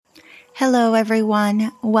Hello,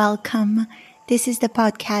 everyone. Welcome. This is the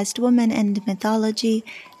podcast Woman and Mythology,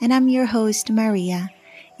 and I'm your host, Maria.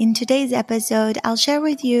 In today's episode, I'll share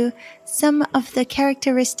with you some of the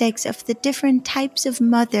characteristics of the different types of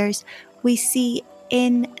mothers we see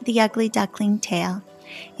in the Ugly Duckling tale.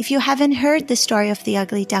 If you haven't heard the story of the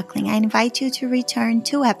Ugly Duckling, I invite you to return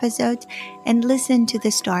 2 episodes and listen to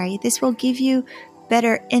the story. This will give you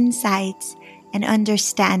better insights and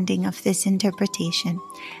understanding of this interpretation.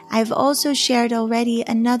 I've also shared already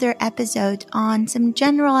another episode on some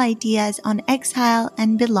general ideas on exile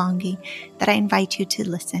and belonging that I invite you to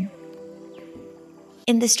listen.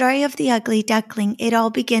 In the story of the Ugly Duckling, it all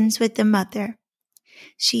begins with the mother.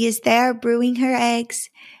 She is there brewing her eggs,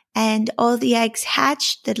 and all the eggs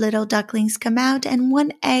hatch, the little ducklings come out, and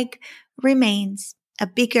one egg remains, a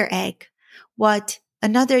bigger egg. What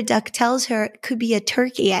another duck tells her could be a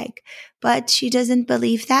turkey egg, but she doesn't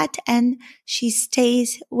believe that, and she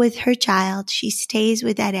stays with her child. She stays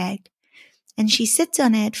with that egg, and she sits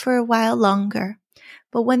on it for a while longer.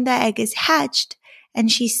 But when the egg is hatched,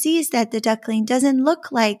 and she sees that the duckling doesn't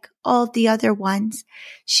look like all the other ones,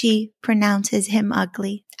 she pronounces him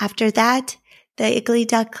ugly. After that, the ugly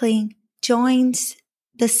duckling joins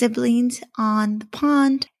the siblings on the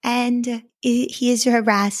pond, and he is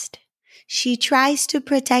harassed. She tries to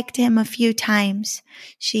protect him a few times.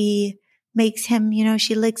 She makes him,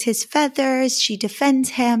 she licks his feathers, she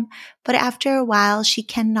defends him, but after a while, she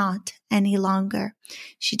cannot any longer.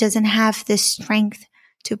 She doesn't have the strength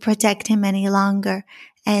to protect him any longer,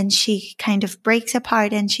 and she kind of breaks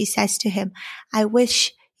apart and she says to him, "I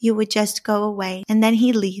wish you would just go away," and then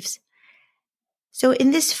he leaves. So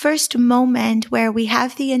in this first moment where we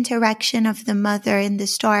have the interaction of the mother in the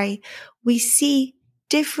story, we see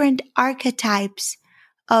different archetypes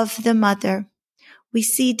of the mother. We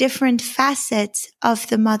see different facets of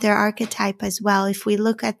the mother archetype as well if we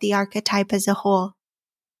look at the archetype as a whole.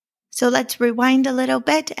 So let's rewind a little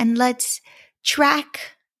bit and let's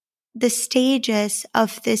track the stages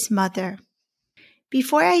of this mother.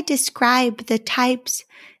 Before I describe the types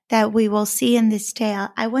that we will see in this tale,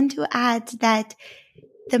 I want to add that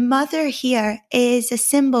the mother here is a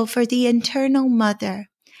symbol for the internal mother,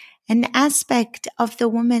 an aspect of the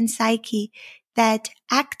woman's psyche that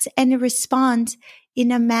acts and responds in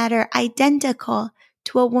a manner identical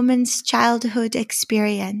to a woman's childhood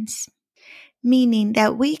experience, meaning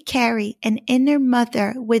that we carry an inner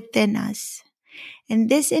mother within us. And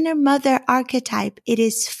this inner mother archetype, it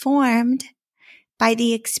is formed by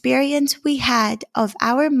the experience we had of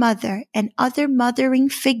our mother and other mothering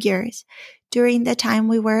figures during the time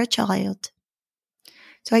we were a child.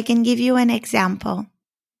 So I can give you an example.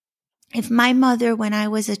 If my mother, when I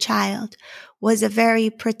was a child, was a very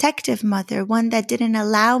protective mother, one that didn't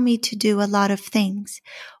allow me to do a lot of things,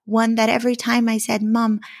 one that every time I said,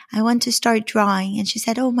 "Mom, I want to start drawing," and she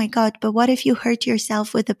said, "Oh my God, but what if you hurt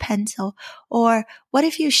yourself with a pencil? Or what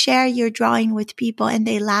if you share your drawing with people and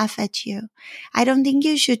they laugh at you? I don't think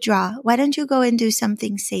you should draw. Why don't you go and do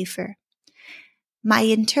something safer?" My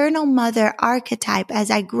internal mother archetype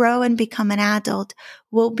as I grow and become an adult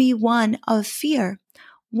will be one of fear.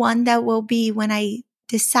 One that will be when I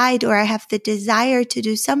decide or I have the desire to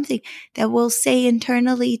do something that will say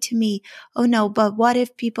internally to me, "Oh no, but what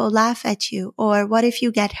if people laugh at you? Or what if you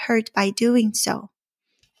get hurt by doing so?"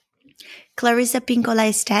 Clarissa Pinkola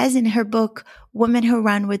Estes in her book, Women Who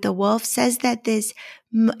Run with the Wolf, says that this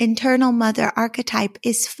internal mother archetype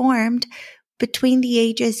is formed between the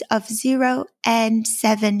ages of 0 and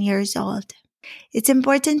 7 years old. It's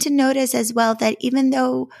important to notice as well that even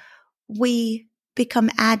though we become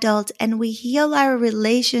adult and we heal our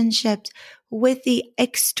relationships with the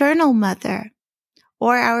external mother,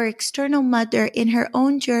 or our external mother in her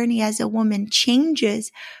own journey as a woman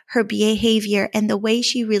changes her behavior and the way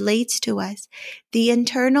she relates to us, the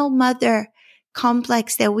internal mother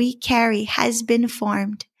complex that we carry has been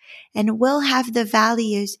formed and will have the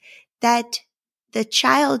values that the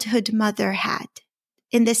childhood mother had.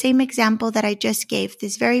 In the same example that I just gave,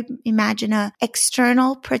 imagine an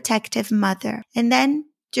external protective mother. And then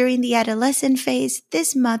during the adolescent phase,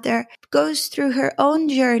 this mother goes through her own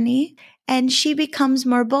journey and she becomes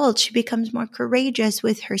more bold. She becomes more courageous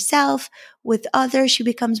with herself, with others. She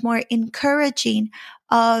becomes more encouraging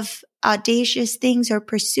of audacious things or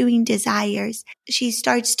pursuing desires. She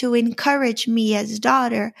starts to encourage me as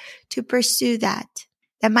daughter to pursue that.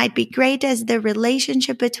 That might be great as the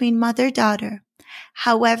relationship between mother-daughter.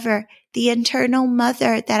 However, the internal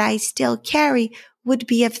mother that I still carry would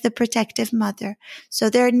be of the protective mother. So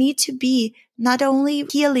there need to be not only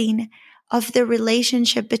healing of the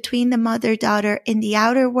relationship between the mother-daughter in the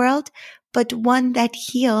outer world, but one that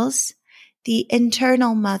heals the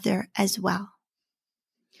internal mother as well.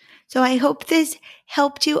 So I hope this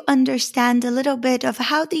helped you understand a little bit of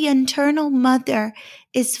how the internal mother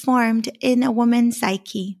is formed in a woman's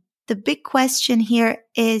psyche. The big question here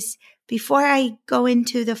is, before I go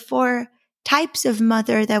into the 4 types of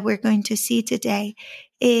mother that we're going to see today,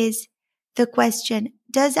 is the question,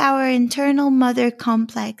 does our internal mother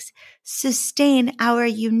complex sustain our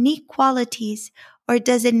unique qualities, or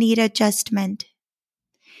does it need adjustment?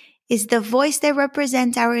 Is the voice that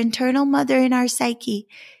represents our internal mother in our psyche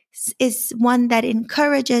is one that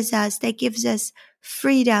encourages us, that gives us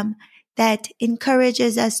freedom, that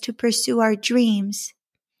encourages us to pursue our dreams?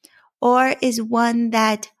 Or is one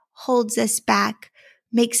that holds us back,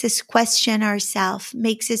 makes us question ourselves,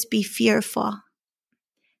 makes us be fearful?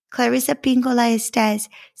 Clarissa Pinkola Estes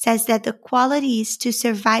says that the qualities to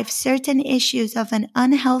survive certain issues of an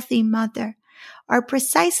unhealthy mother are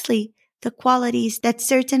precisely the qualities that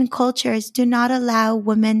certain cultures do not allow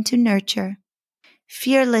women to nurture.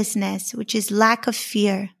 Fearlessness, which is lack of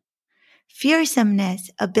fear. Fearsomeness,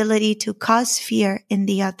 ability to cause fear in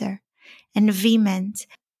the other. And vehemence,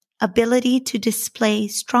 ability to display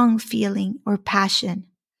strong feeling or passion.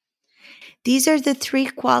 These are the 3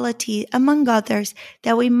 qualities, among others,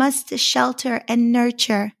 that we must shelter and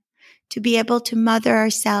nurture to be able to mother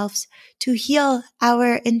ourselves, to heal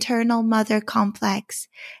our internal mother complex,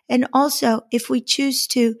 and also, if we choose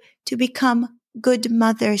to become good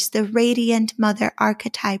mothers, the radiant mother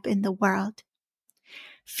archetype in the world.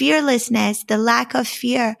 Fearlessness, the lack of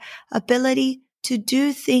fear, ability to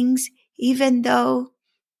do things even though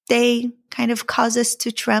they kind of cause us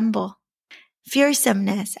to tremble.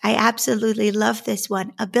 Fearsomeness, I absolutely love this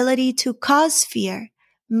one. Ability to cause fear.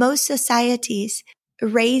 Most societies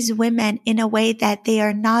raise women in a way that they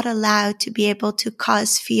are not allowed to be able to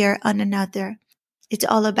cause fear on another. It's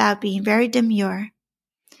all about being very demure.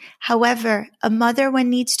 However, a mother, when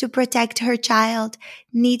needs to protect her child,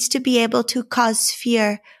 needs to be able to cause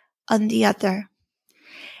fear on the other.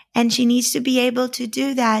 And she needs to be able to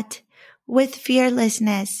do that with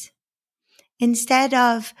fearlessness. Instead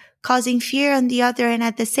of causing fear on the other and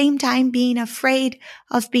at the same time being afraid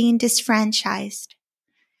of being disfranchised.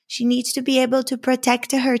 She needs to be able to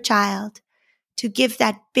protect her child, to give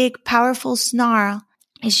that big, powerful snarl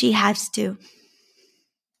as she has to.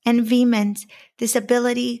 And vehemence, this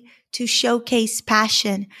ability to showcase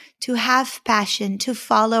passion, to have passion, to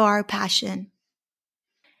follow our passion.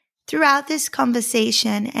 Throughout this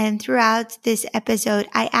conversation and throughout this episode,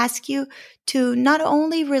 I ask you to not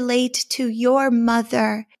only relate to your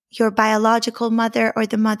mother, your biological mother or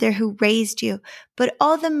the mother who raised you, but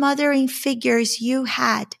all the mothering figures you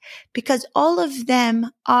had, because all of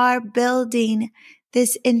them are building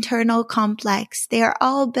this internal complex. They are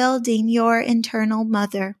all building your internal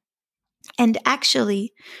mother. And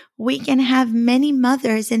actually, we can have many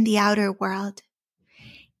mothers in the outer world.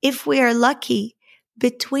 If we are lucky,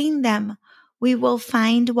 between them, we will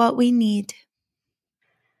find what we need.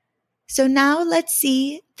 So now let's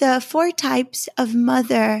see the 4 types of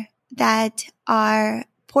mother that are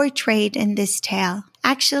portrayed in this tale.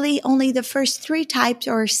 Actually, only the first 3 types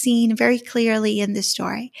are seen very clearly in the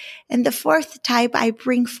story. And the 4th type I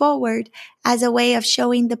bring forward as a way of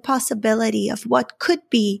showing the possibility of what could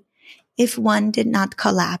be if one did not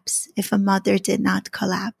collapse, if a mother did not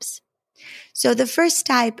collapse. So the first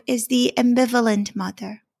type is the ambivalent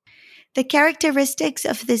mother. The characteristics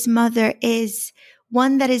of this mother is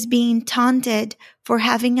one that is being taunted for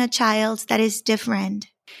having a child that is different.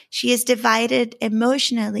 She is divided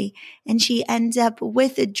emotionally and she ends up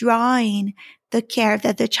withdrawing the care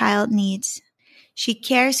that the child needs. She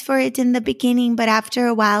cares for it in the beginning, but after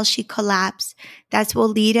a while she collapses. That will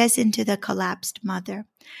lead us into the collapsed mother.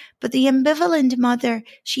 But the ambivalent mother,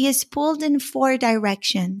 she is pulled in 4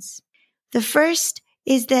 directions. The first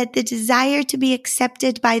is that the desire to be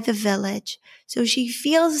accepted by the village. So she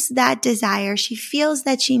feels that desire. She feels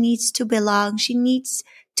that she needs to belong. She needs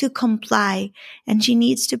to comply and she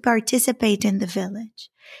needs to participate in the village.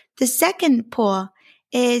 The second pull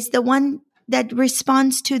is the one that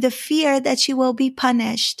responds to the fear that she will be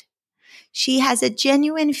punished. She has a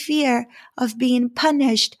genuine fear of being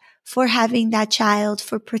punished for having that child,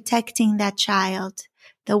 for protecting that child,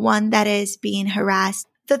 the one that is being harassed.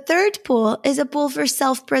 The third pull is a pull for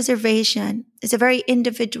self-preservation. It's a very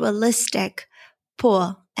individualistic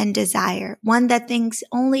pull and desire, one that thinks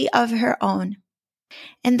only of her own.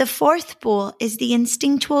 And the fourth pull is the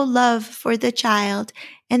instinctual love for the child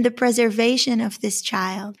and the preservation of this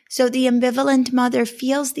child. So the ambivalent mother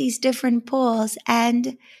feels these different pulls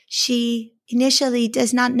and she initially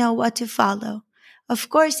does not know what to follow. Of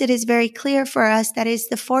course, it is very clear for us that is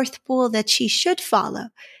the fourth pull that she should follow,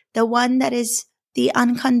 the one that is the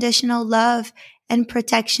unconditional love and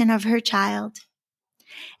protection of her child.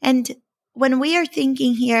 And when we are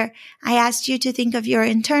thinking here, I asked you to think of your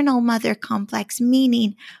internal mother complex,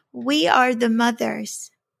 meaning we are the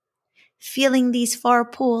mothers feeling these 4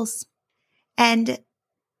 pulls. And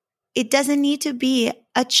it doesn't need to be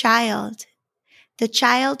a child. The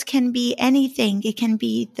child can be anything. It can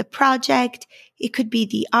be the project. It could be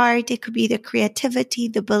the art. It could be the creativity,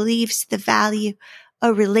 the beliefs, the value,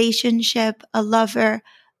 a relationship, a lover,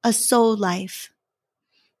 a soul life.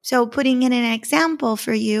 So putting in an example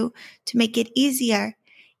for you to make it easier,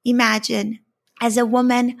 imagine as a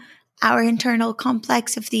woman, our internal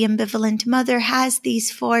complex of the ambivalent mother has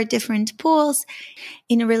these 4 different pools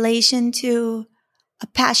in relation to a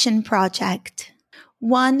passion project.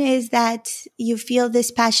 One is that you feel this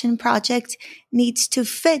passion project needs to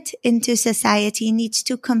fit into society, needs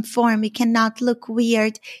to conform. It cannot look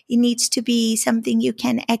weird. It needs to be something you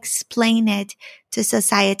can explain it to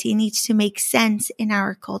society. It needs to make sense in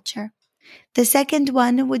our culture. The second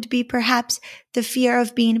one would be perhaps the fear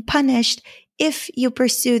of being punished if you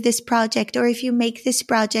pursue this project or if you make this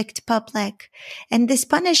project public. And this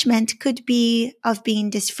punishment could be of being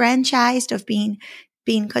disfranchised, of being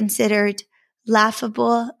considered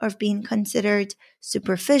laughable, or being considered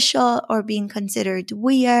superficial, or being considered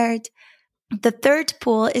weird. The third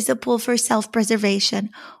pool is a pool for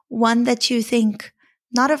self-preservation, one that you think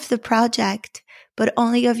not of the project, but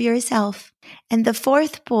only of yourself. And the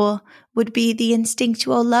fourth pool would be the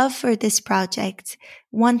instinctual love for this project,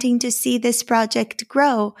 wanting to see this project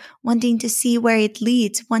grow, wanting to see where it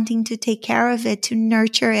leads, wanting to take care of it, to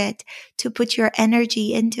nurture it, to put your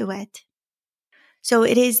energy into it. So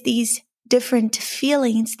it is these different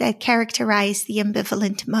feelings that characterize the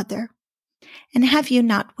ambivalent mother. And have you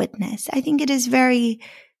not witnessed? I think it is very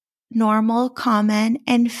normal, common,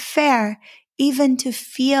 and fair even to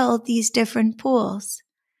feel these different pools.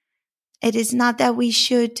 It is not that we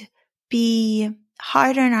should be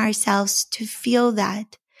hard on ourselves to feel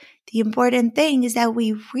that. The important thing is that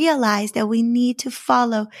we realize that we need to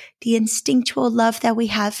follow the instinctual love that we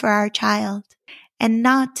have for our child and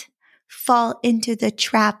not fall into the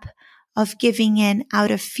trap of giving in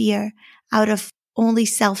out of fear, out of only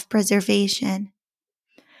self-preservation.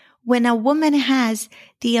 When a woman has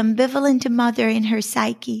the ambivalent mother in her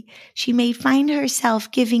psyche, she may find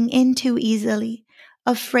herself giving in too easily,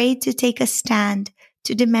 afraid to take a stand,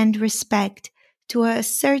 to demand respect, to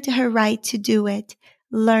assert her right to do it,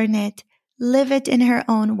 learn it, live it in her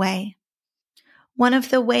own way. One of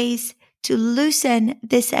the ways to loosen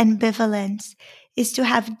this ambivalence is to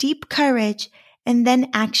have deep courage and then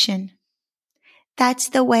action. That's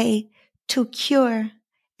the way to cure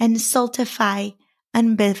and stultify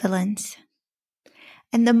ambivalence.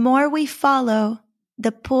 And the more we follow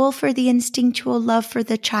the pull for the instinctual love for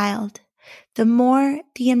the child, the more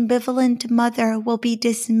the ambivalent mother will be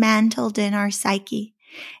dismantled in our psyche.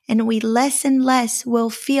 And we less and less will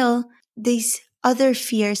feel these other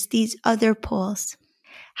fears, these other pulls.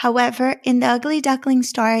 However, in the Ugly Duckling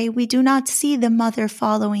story, we do not see the mother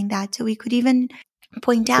following that. So we could even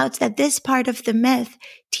point out that this part of the myth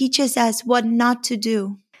teaches us what not to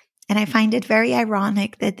do. And I find it very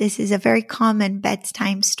ironic that this is a very common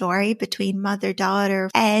bedtime story between mother-daughter,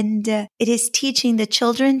 and it is teaching the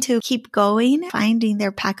children to keep going, finding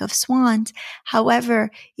their pack of swans. However,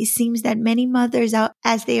 it seems that many mothers,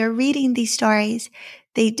 as they are reading these stories,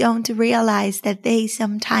 they don't realize that they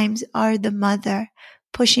sometimes are the mother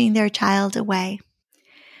pushing their child away.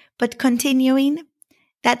 But continuing,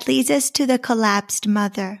 that leads us to the collapsed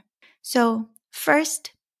mother. So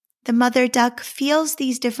first, the mother duck feels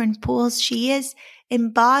these different pools. She is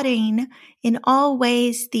embodying in all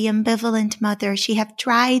ways the ambivalent mother. She have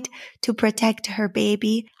tried to protect her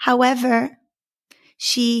baby. However,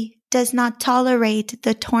 she does not tolerate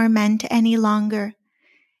the torment any longer.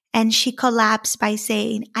 And she collapsed by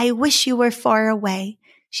saying, "I wish you were far away."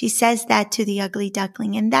 She says that to the ugly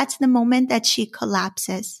duckling. And that's the moment that she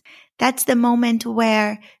collapses. That's the moment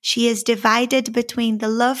where she is divided between the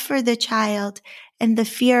love for the child and the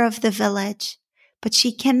fear of the village. But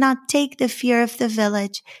she cannot take the fear of the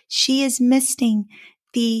village. She is missing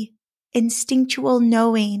the instinctual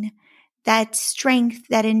knowing, that strength,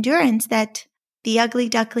 that endurance that the ugly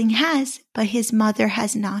duckling has, but his mother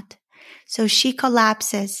has not. So she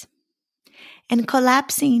collapses. And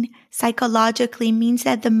collapsing psychologically means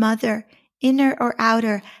that the mother, inner or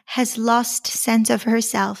outer, has lost sense of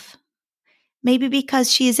herself. Maybe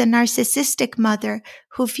because she is a narcissistic mother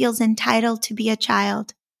who feels entitled to be a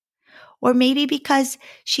child. Or maybe because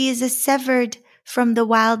she is severed from the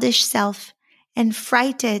wildish self and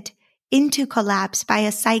frightened into collapse by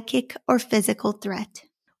a psychic or physical threat.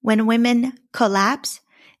 When women collapse,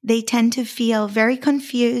 they tend to feel very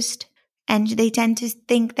confused and they tend to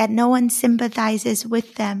think that no one sympathizes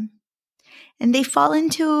with them. And they fall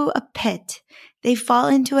into a pit. They fall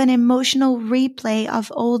into an emotional replay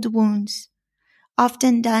of old wounds,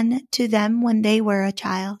 often done to them when they were a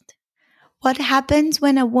child. What happens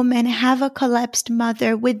when a woman have a collapsed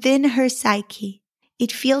mother within her psyche?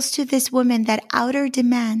 It feels to this woman that outer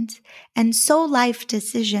demands and soul life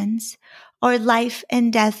decisions are life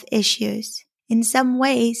and death issues. In some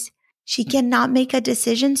ways, she cannot make a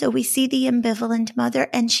decision, so we see the ambivalent mother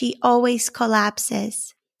and she always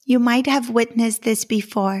collapses. You might have witnessed this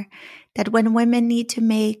before, that when women need to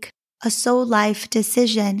make a soul life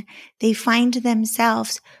decision, they find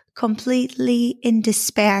themselves completely in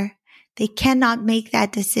despair. They cannot make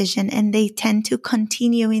that decision and they tend to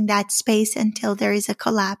continue in that space until there is a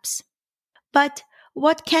collapse. But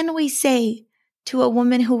what can we say to a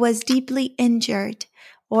woman who was deeply injured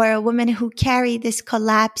or a woman who carried this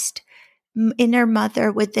collapsed inner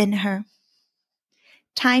mother within her?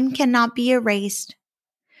 Time cannot be erased,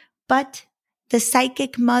 but the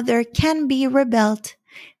psychic mother can be rebuilt.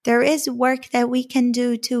 There is work that we can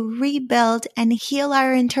do to rebuild and heal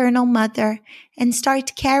our internal mother and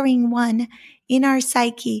start carrying one in our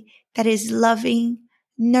psyche that is loving,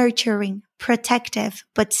 nurturing, protective,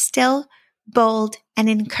 but still bold and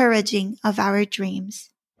encouraging of our dreams.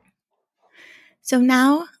 So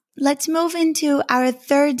now let's move into our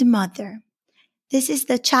third mother. This is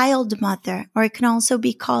the child mother, or it can also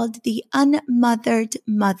be called the unmothered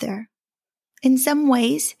mother. In some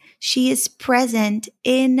ways, she is present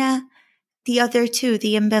in the other two,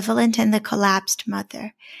 the ambivalent and the collapsed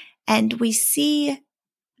mother. And we see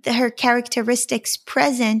her characteristics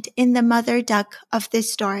present in the mother duck of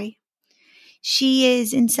this story. She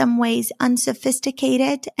is in some ways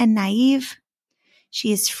unsophisticated and naive.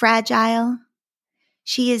 She is fragile.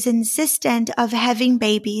 She is insistent of having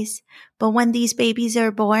babies, but when these babies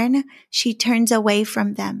are born, she turns away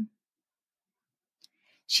from them.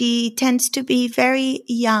 She tends to be very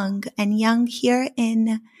young, and young here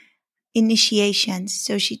in initiations,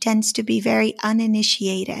 so she tends to be very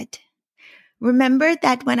uninitiated. Remember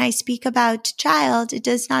that when I speak about child, it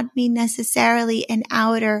does not mean necessarily an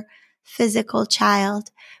outer physical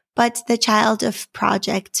child, but the child of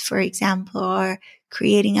projects, for example, or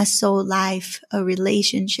creating a soul life, a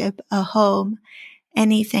relationship, a home,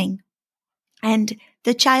 anything. And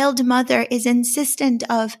the child mother is insistent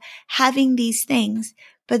of having these things.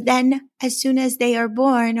 But then as soon as they are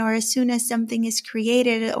born or as soon as something is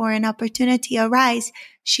created or an opportunity arises,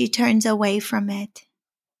 she turns away from it.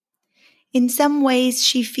 In some ways,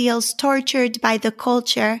 she feels tortured by the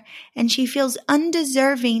culture and she feels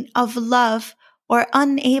undeserving of love or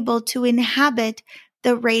unable to inhabit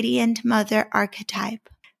the radiant mother archetype.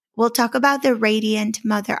 We'll talk about the radiant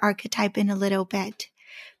mother archetype in a little bit.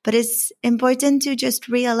 But it's important to just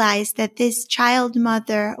realize that this child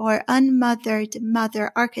mother or unmothered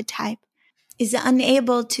mother archetype is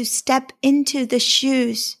unable to step into the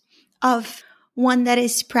shoes of one that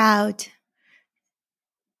is proud.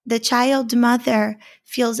 The child mother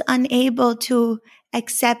feels unable to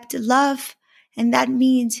accept love, and that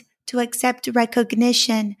means to accept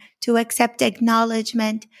recognition, to accept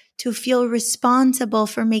acknowledgement, to feel responsible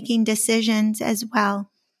for making decisions as well.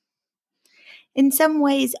 In some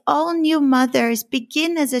ways, all new mothers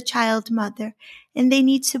begin as a child mother, and they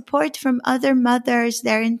need support from other mothers,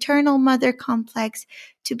 their internal mother complex,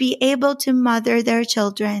 to be able to mother their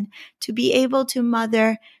children, to be able to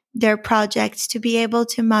mother their projects, to be able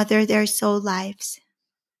to mother their soul lives.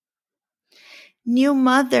 New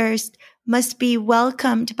mothers must be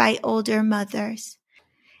welcomed by older mothers.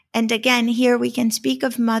 And again, here we can speak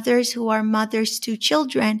of mothers who are mothers to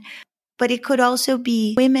children, but it could also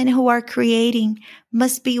be women who are creating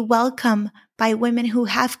must be welcomed by women who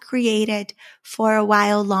have created for a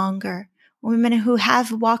while longer, women who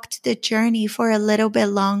have walked the journey for a little bit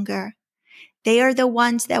longer. They are the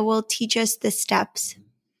ones that will teach us the steps.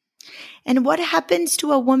 And what happens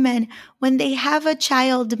to a woman when they have a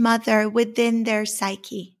child mother within their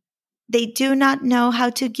psyche? They do not know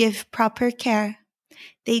how to give proper care.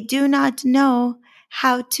 They do not know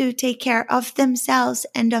how to take care of themselves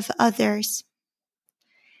and of others.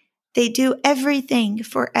 They do everything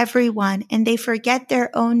for everyone and they forget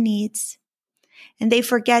their own needs. And they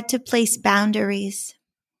forget to place boundaries.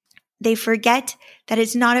 They forget that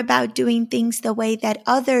it's not about doing things the way that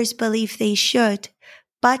others believe they should,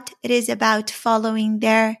 but it is about following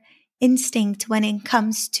their instinct when it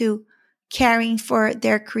comes to caring for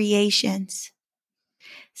their creations.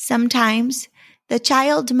 Sometimes the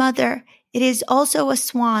child mother, it is also a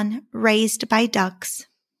swan raised by ducks.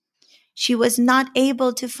 She was not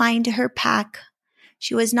able to find her pack.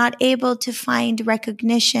 She was not able to find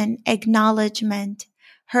recognition, acknowledgement,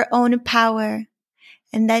 her own power.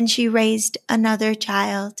 And then she raised another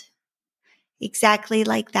child. Exactly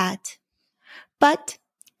like that. But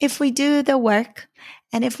if we do the work,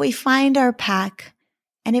 and if we find our pack,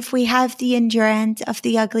 and if we have the endurance of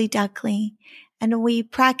the ugly duckling, and we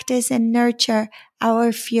practice and nurture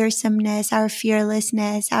our fearsomeness, our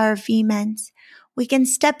fearlessness, our vehemence, we can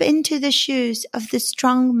step into the shoes of the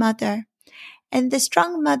strong mother. And the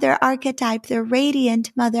strong mother archetype, the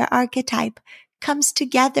radiant mother archetype, comes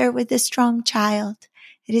together with the strong child.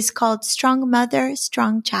 It is called strong mother,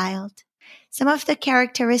 strong child. Some of the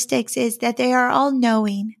characteristics is that they are all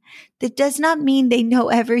knowing. That does not mean they know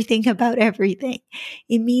everything about everything.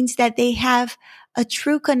 It means that they have a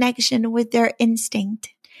true connection with their instinct.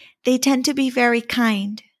 They tend to be very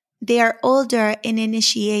kind. They are older in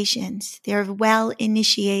initiations. They are well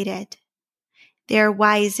initiated. They are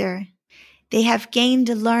wiser. They have gained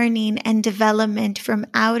learning and development from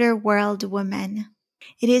outer world women.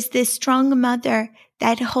 It is this strong mother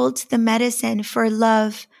that holds the medicine for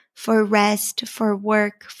love, for rest, for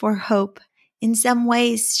work, for hope. In some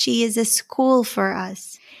ways, she is a school for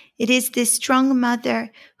us. It is this strong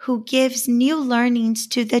mother who gives new learnings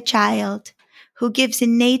to the child, who gives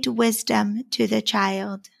innate wisdom to the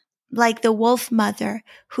child. Like the wolf mother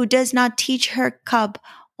who does not teach her cub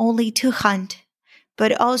only to hunt,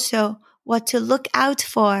 but also what to look out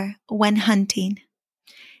for when hunting.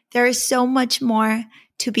 There is so much more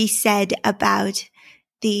to be said about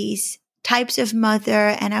these types of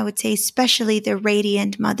mother, and I would say especially the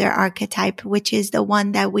radiant mother archetype, which is the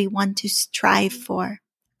one that we want to strive for.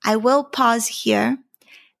 I will pause here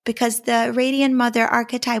because the radiant mother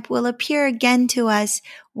archetype will appear again to us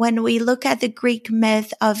when we look at the Greek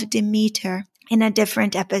myth of Demeter in a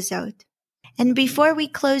different episode. And before we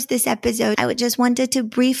close this episode, I just wanted to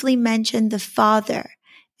briefly mention the father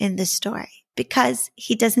in the story because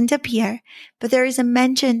he doesn't appear, but there is a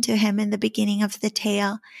mention to him in the beginning of the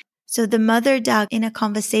tale. So the mother duck, in a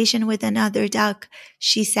conversation with another duck,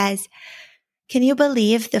 she says, "Can you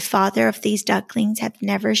believe the father of these ducklings have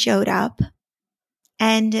never showed up?"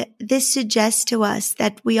 And this suggests to us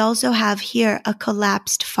that we also have here a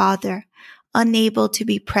collapsed father, unable to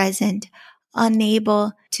be present,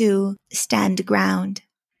 unable to stand ground.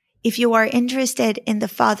 If you are interested in the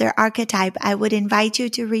father archetype, I would invite you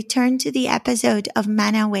to return to the episode of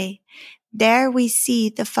Manaway. There we see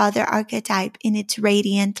the father archetype in its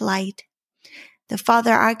radiant light. The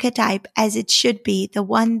father archetype as it should be, the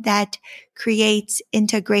one that creates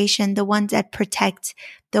integration, the one that protects,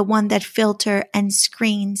 the one that filters and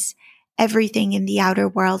screens everything in the outer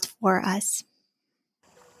world for us.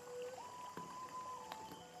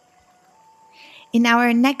 In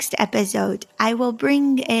our next episode, I will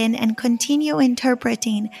bring in and continue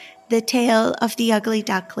interpreting the tale of the ugly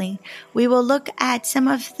duckling. We will look at some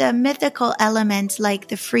of the mythical elements like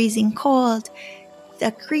the freezing cold,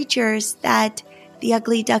 the creatures that the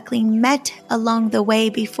ugly duckling met along the way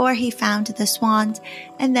before he found the swans,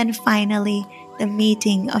 and then finally the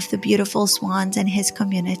meeting of the beautiful swans and his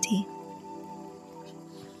community.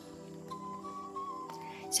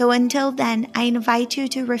 So until then, I invite you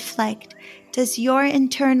to reflect. Does your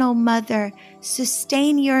internal mother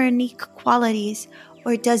sustain your unique qualities,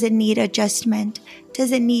 or does it need adjustment?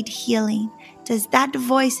 Does it need healing? Does that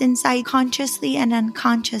voice inside consciously and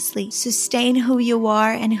unconsciously sustain who you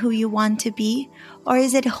are and who you want to be, or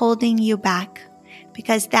is it holding you back?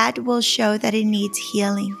 Because that will show that it needs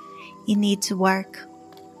healing. It needs work.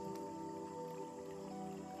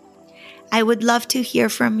 I would love to hear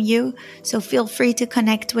from you, so feel free to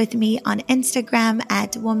connect with me on Instagram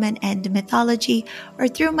at Woman and Mythology or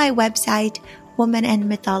through my website,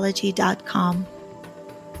 womanandmythology.com.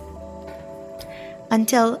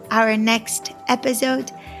 Until our next episode,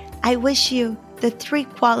 I wish you the 3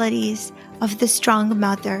 qualities of the strong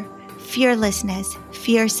mother: fearlessness,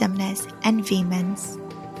 fearsomeness, and vehemence.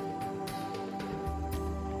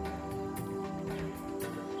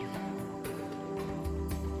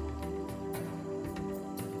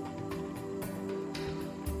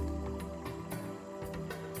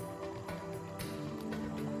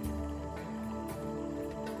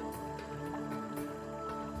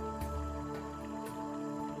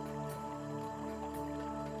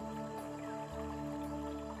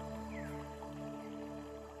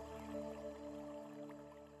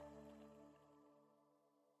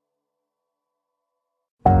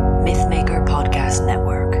 Mythmaker Podcast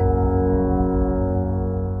Network.